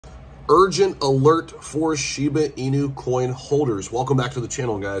Urgent alert for Shiba Inu coin holders. Welcome back to the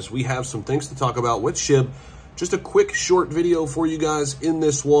channel, guys. We have some things to talk about with SHIB. Just a quick short video for you guys in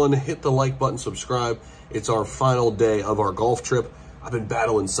this one. Hit the like button, subscribe. It's our final day of our golf trip. I've been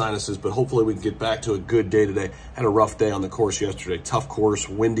battling sinuses, but hopefully we can get back to a good day today. Had a rough day on the course yesterday. Tough course,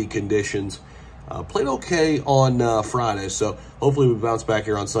 windy conditions. Played okay on Friday, so hopefully we bounce back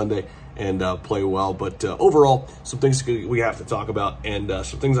here on Sunday and play well. But overall, some things we have to talk about and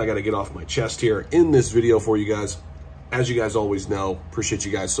some things I got to get off my chest here in this video for you guys. As you guys always know, appreciate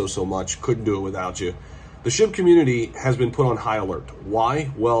you guys so much. Couldn't do it without you. The SHIB community has been put on high alert.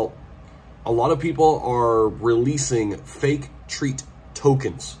 Why? Well, a lot of people are releasing fake treat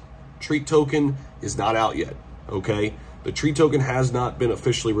tokens. Treat token is not out yet, okay? The treat token has not been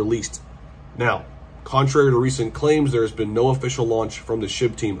officially released. Now, contrary to recent claims, there has been no official launch from the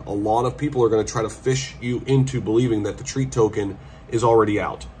SHIB team. A lot of people are going to try to fish you into believing that the treat token is already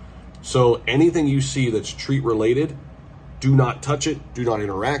out. So anything you see that's treat related, do not touch it, do not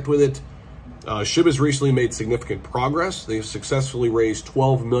interact with it. SHIB has recently made significant progress. They've successfully raised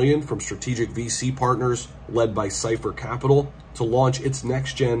 $12 million from strategic VC partners led by Cypher Capital to launch its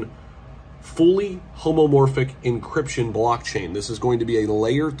next-gen fully homomorphic encryption blockchain. This is going to be a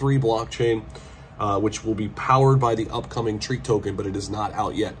layer 3 blockchain, which will be powered by the upcoming treat token, but it is not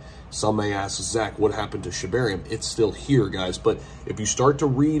out yet. Some may ask, Zach, what happened to Shibarium? It's still here, guys. But if you start to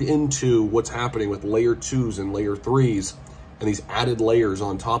read into what's happening with layer 2s and layer 3s and these added layers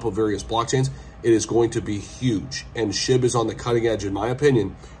on top of various blockchains, it is going to be huge. And SHIB is on the cutting edge, in my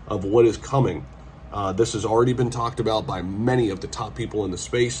opinion, of what is coming. This has already been talked about by many of the top people in the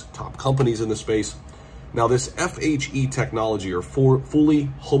space, top companies in the space. Now, this FHE technology, or fully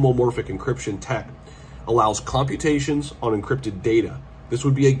homomorphic encryption tech, allows computations on encrypted data. This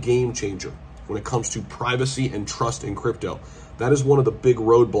would be a game changer when it comes to privacy and trust in crypto. That is one of the big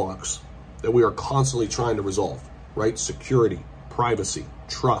roadblocks that we are constantly trying to resolve, right? Security, privacy,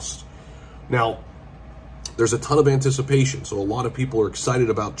 trust. Now, there's a ton of anticipation, so a lot of people are excited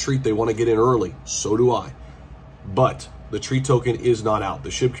about treat. They want to get in early. So do I. But the treat token is not out. The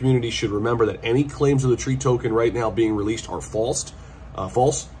SHIB community should remember that any claims of the treat token right now being released are false,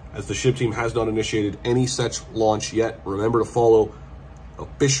 as the SHIB team has not initiated any such launch yet. Remember to follow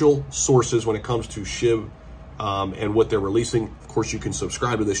official sources when it comes to SHIB and what they're releasing. Of course, you can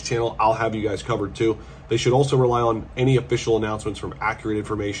subscribe to this channel. I'll have you guys covered too. They should also rely on any official announcements from accurate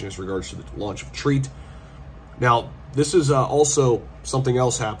information as regards to the launch of treat. Now, this is also something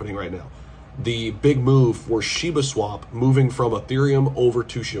else happening right now. The big move for Shiba Swap moving from Ethereum over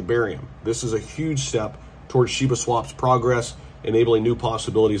to Shibarium. This is a huge step towards Shiba Swap's progress, enabling new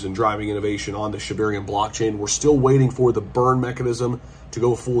possibilities and driving innovation on the Shibarium blockchain. We're still waiting for the burn mechanism to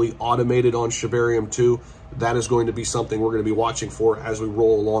go fully automated on Shibarium 2. That is going to be something we're going to be watching for as we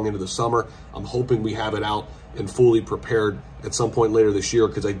roll along into the summer. I'm hoping we have it out and fully prepared at some point later this year,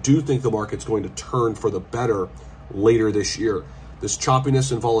 because I do think the market's going to turn for the better later this year. This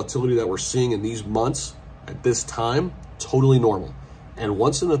choppiness and volatility that we're seeing in these months at this time, totally normal. And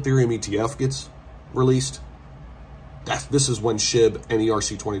once an Ethereum ETF gets released, this is when SHIB and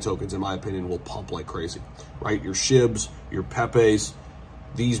ERC20 tokens, in my opinion, will pump like crazy, right? Your SHIBs, your Pepes,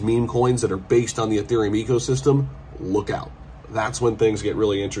 these meme coins that are based on the Ethereum ecosystem, look out. That's when things get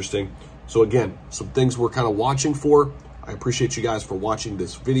really interesting. So again, some things we're kind of watching for. I appreciate you guys for watching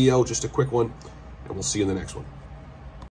this video, just a quick one, and we'll see you in the next one.